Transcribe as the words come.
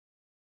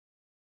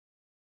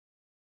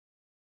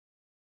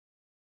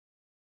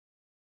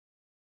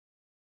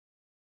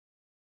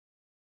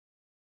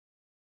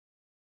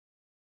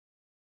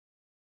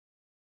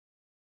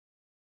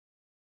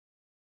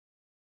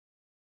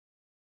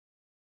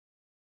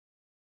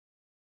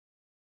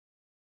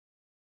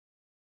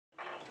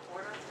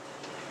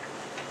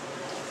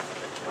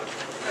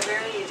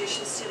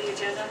additions to the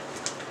agenda?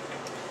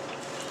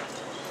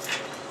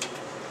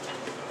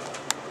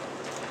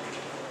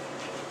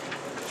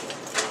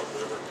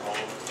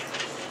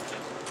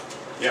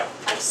 Yeah.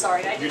 I'm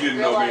sorry, I didn't You didn't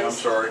realize. know me, I'm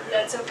sorry.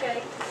 That's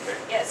okay. Okay.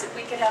 Yes, if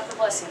we could have the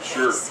blessing, please.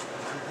 Sure.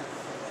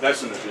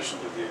 That's an addition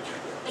to the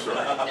agenda. Sorry.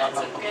 That's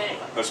okay.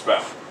 Let's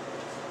bow.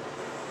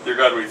 Dear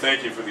God, we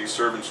thank you for these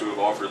servants who have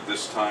offered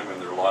this time in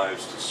their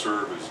lives to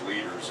serve as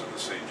leaders in the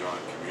St. John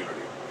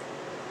community.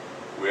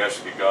 We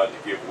ask you, God, to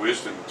give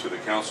wisdom to the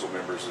council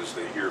members as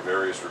they hear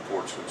various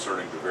reports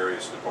concerning the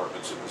various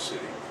departments in the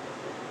city.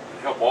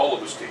 And help all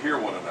of us to hear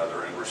one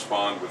another and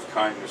respond with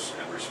kindness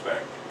and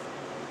respect.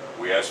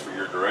 We ask for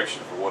your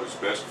direction for what is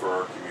best for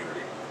our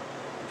community.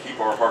 Keep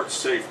our hearts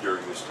safe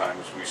during this time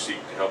as we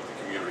seek to help the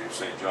community of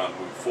St. John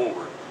move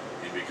forward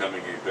in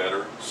becoming a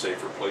better,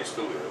 safer place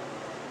to live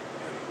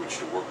and in which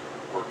to work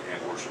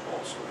and worship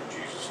also. In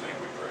Jesus' name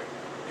we pray.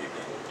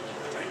 Amen.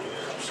 Thank you.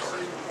 I'm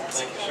sorry.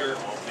 Thank you, sir.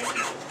 Thank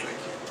you. Thank you.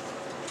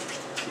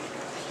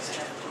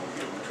 Don't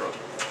give them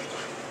trouble.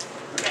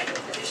 Okay,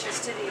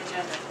 additions to the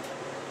agenda.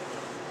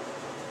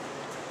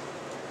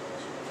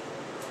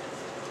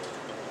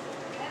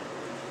 Okay.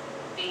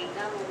 Being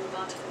done, we'll move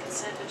on to the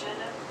consent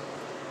agenda.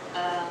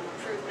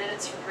 Approved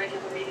minutes for the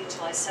regular meeting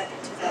July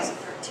 2nd,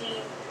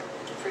 2013.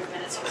 Approved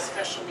minutes for the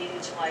special meeting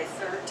July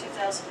 3rd,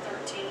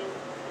 2013.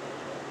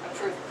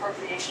 Approved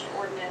appropriation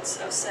ordinance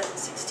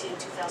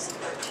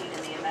 0716-2013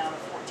 in the amount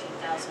of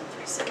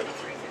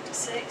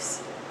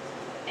 $14,373.56.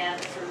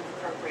 And approved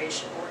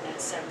appropriation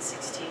ordinance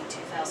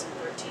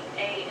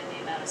 716-2013A in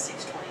the amount of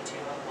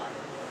 $622.01.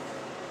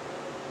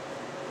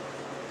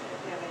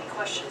 Do you have any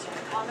questions or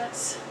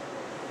comments?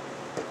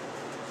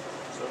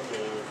 So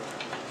moved.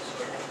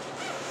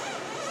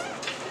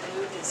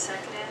 Moved and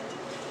seconded.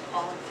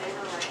 All in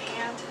favor, right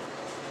hand.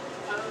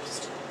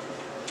 Opposed?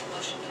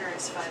 Motion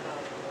carries 5-0.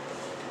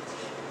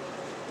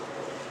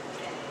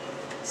 Okay.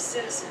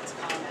 Citizens'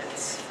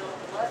 comments.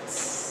 Philip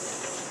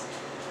Lutz.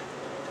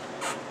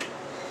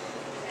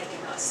 I do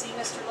not see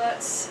Mr.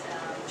 Lutz.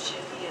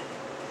 Should he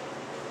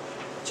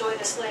join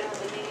us later in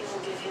the meeting,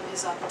 we'll give him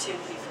his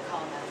opportunity for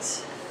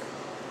comments.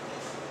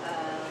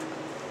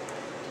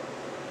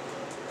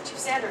 Chief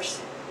Sanders.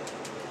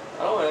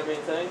 I don't have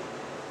anything.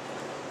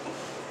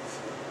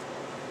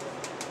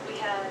 We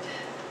had,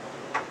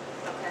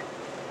 okay.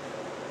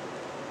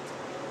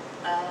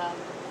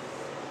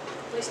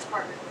 Police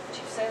Department,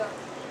 Chief Saylor.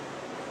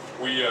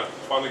 We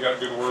finally got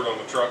good word on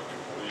the truck.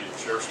 The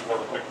Sheriff's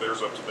Department picked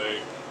theirs up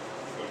today.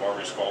 The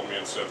Army's called me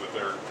and said that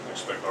they're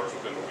expect ours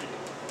within the week.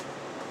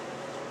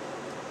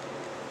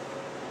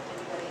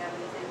 Anybody have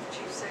anything for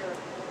Chief Saylor?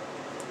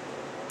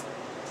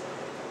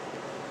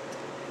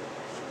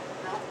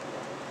 No?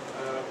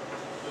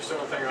 Just the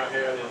only thing I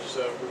had is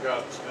we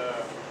got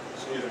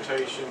an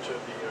invitation to the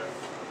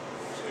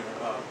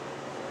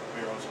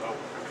Mayor wants to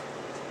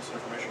this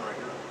information right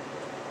here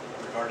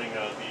regarding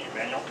the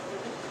manual.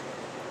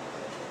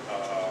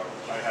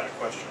 I had a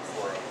question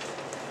for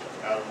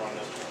Adam on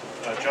this.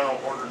 General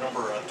Order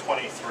number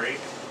 23.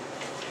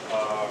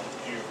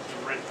 You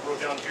wrote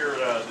down here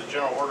the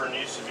general order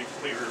needs to be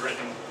completely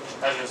written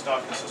as it is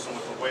not consistent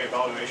with the way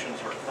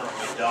evaluations are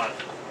currently done.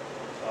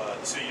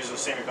 The city uses the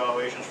same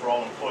evaluations for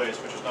all employees,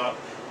 which is not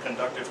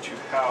conducive to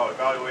how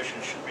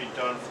evaluation should be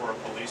done for a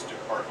police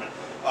department.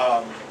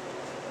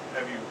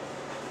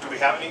 Do we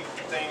have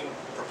anything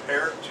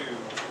prepared to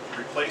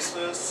replace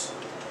this?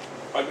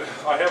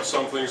 I have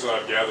some things that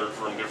I've gathered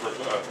from different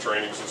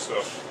trainings and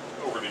stuff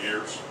over the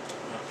years.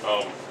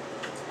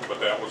 But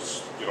that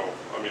was, you know,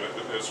 I mean,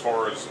 as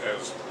far as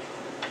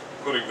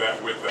putting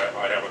that with that,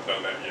 I haven't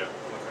done that yet.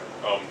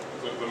 Okay.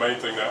 The main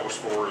thing that was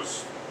for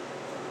is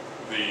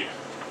the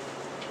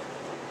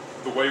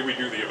way we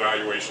do the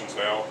evaluations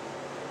now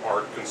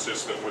aren't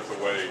consistent with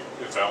the way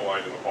it's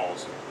outlined in the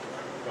policy.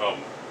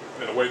 And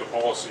the way the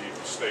policy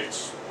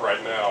states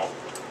right now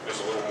is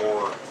a little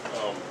more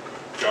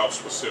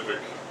job-specific,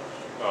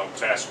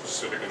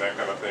 task-specific, and that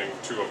kind of thing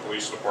to a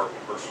police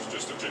department versus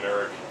just a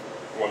generic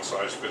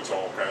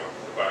one-size-fits-all kind of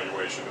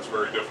evaluation. It's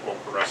very difficult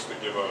for us to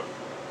give a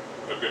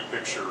good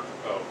picture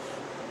of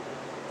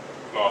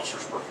an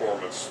officer's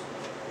performance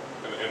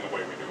in the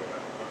way we do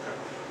that. Okay.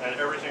 And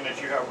everything that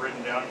you have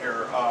written down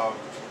here,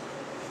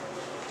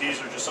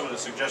 these are just some of the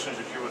suggestions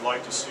that you would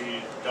like to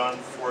see done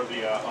for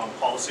the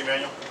policy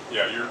manual?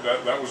 Yeah,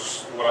 that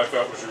was what I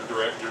thought was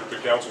the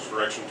council's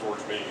direction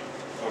towards me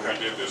when we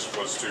did this,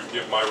 was to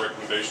give my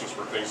recommendations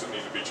for things that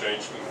need to be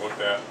changed and looked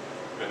at,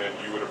 and then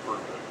you would approve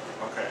it.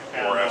 Okay.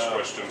 Or ask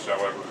questions,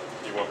 however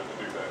you wanted to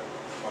do that.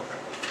 Okay.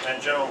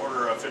 And General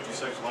Order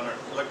 56 on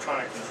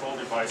electronic control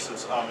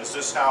devices, is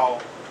this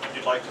how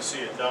you'd like to see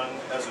it done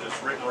as it is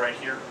written right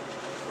here?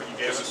 What you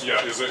gave us?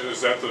 Yeah,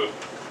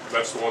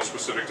 that's the one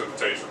specific to the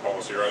TASER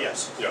policy, right?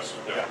 Yes. Yes.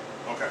 Yeah.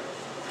 Okay.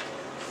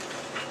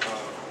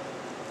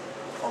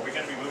 Are we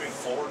going to be moving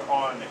forward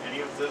on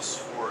any of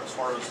this as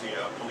far as the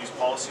police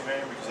policy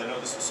manual? Because I know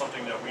this is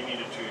something that we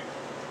needed to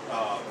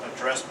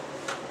address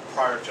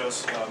prior to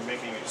us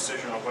making a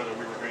decision on whether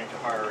we were going to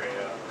hire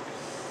a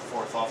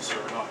fourth officer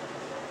or not.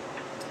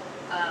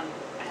 I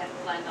hadn't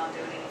planned on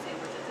doing anything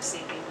with it this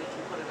evening, we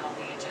can put it on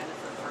the agenda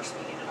for the first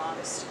meeting in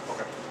August.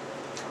 Okay.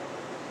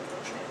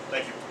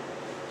 Thank you.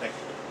 Thank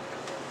you.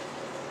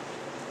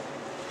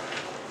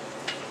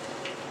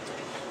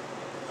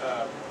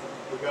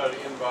 We got an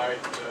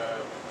invite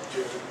to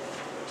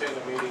attend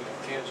a meeting of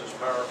the Kansas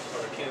Power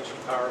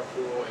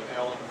Pool in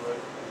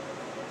Ellenwood.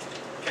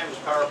 Kansas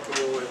Power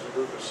Pool is a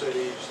group of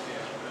cities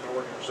and an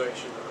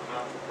organization that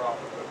are not for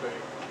profit, but they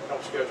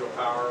help schedule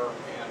power,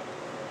 and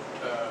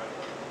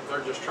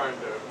they're just trying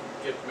to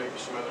get maybe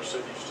some other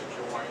cities to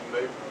join.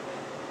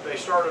 They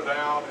started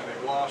out and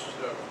they lost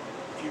a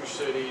few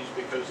cities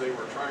because they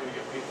were trying to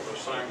get people to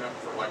sign up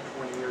for like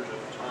 20 years at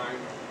a time.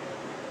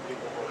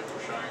 People really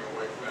were shying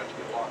away from that to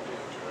get locked into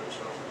it.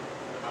 So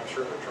I'm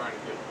sure they're trying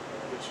to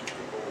get some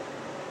people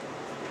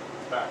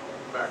back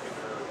in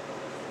their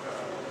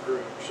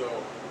group. So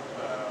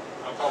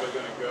I'm probably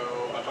going to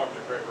go. I talked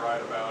to Greg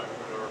Wright about it,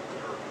 with our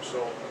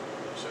consultant.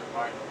 He said,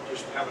 "Mike,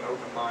 just have an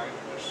open mind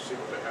and just see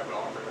what they have to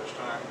offer this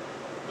time.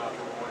 Not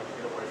to willing to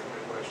get away from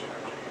Midwest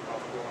Energy.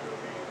 I'm going to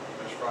be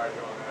this Friday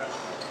on that.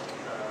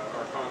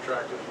 Our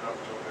contract isn't up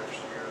until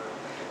next year,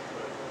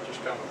 but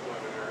just kind of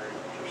preliminary,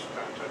 just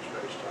kind of touch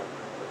base type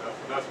thing. But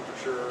nothing for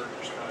sure.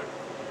 Just kind of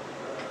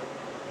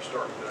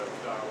starting the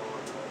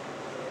dialogue.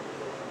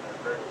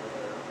 Greg will be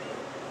there. So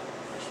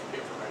just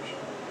information.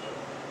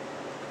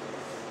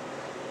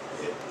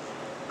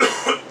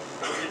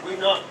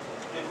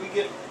 Did we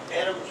get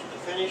Adams to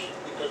finish?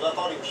 Because I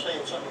thought he was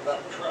saying something about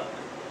a truck.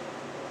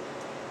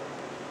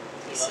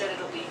 He said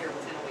it'll be here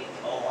within a week.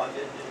 Oh, I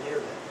didn't hear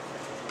that.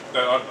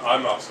 No,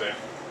 I'm not saying.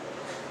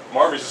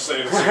 Marby's just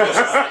saying it's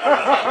supposed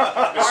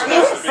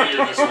to be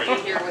here this It'll be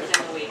week. here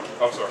within a week.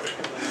 I'm sorry.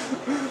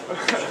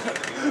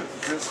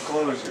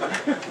 Disclosure.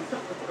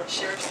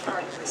 Sheriff's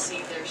Department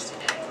received theirs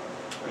today.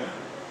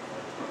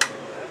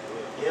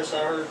 Yes, I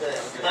heard that.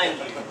 Thank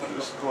you.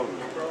 Disclosure.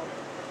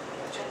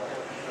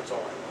 That's all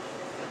I know.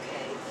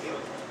 Okay.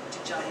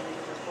 Did Johnny leave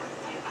a report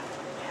with you?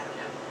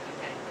 No.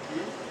 Okay.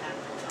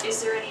 Is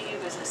there any new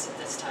business at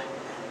this time?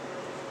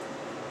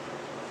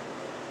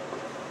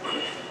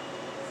 Okay.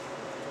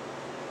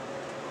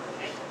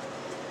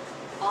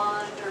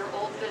 Under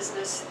old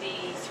business,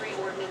 the 3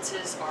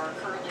 ordinances are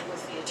currently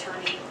with the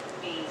attorney,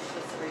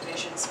 with the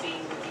revisions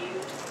being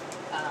reviewed.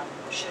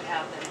 Should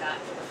have them back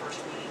for the first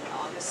meeting in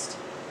August.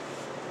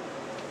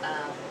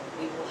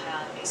 We will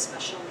have a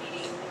special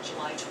meeting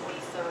July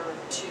 23rd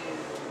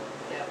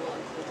that will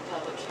include the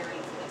public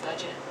hearing for the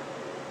budget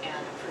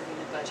and approving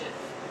the budget.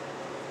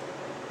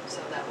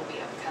 So that will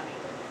be upcoming.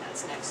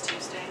 That's next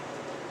Tuesday.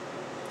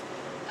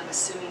 I'm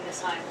assuming the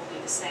time will be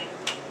the same,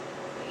 but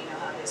you know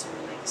how it is when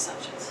we make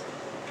assumptions.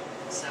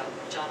 So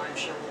John, I'm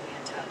sure will be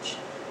in touch.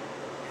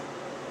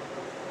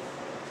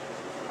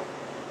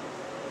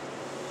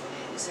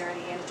 Is there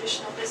any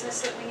additional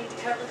business that we need to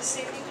cover this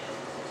evening?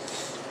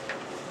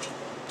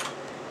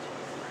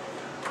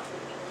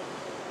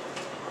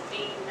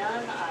 Being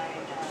none, I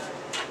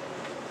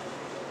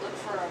look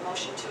for a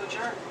motion to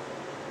adjourn.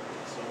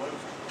 So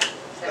moved.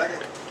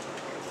 Second.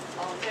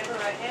 All in favor,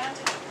 right hand.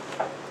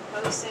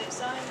 Opposed, same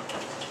sign.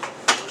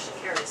 Motion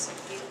carries.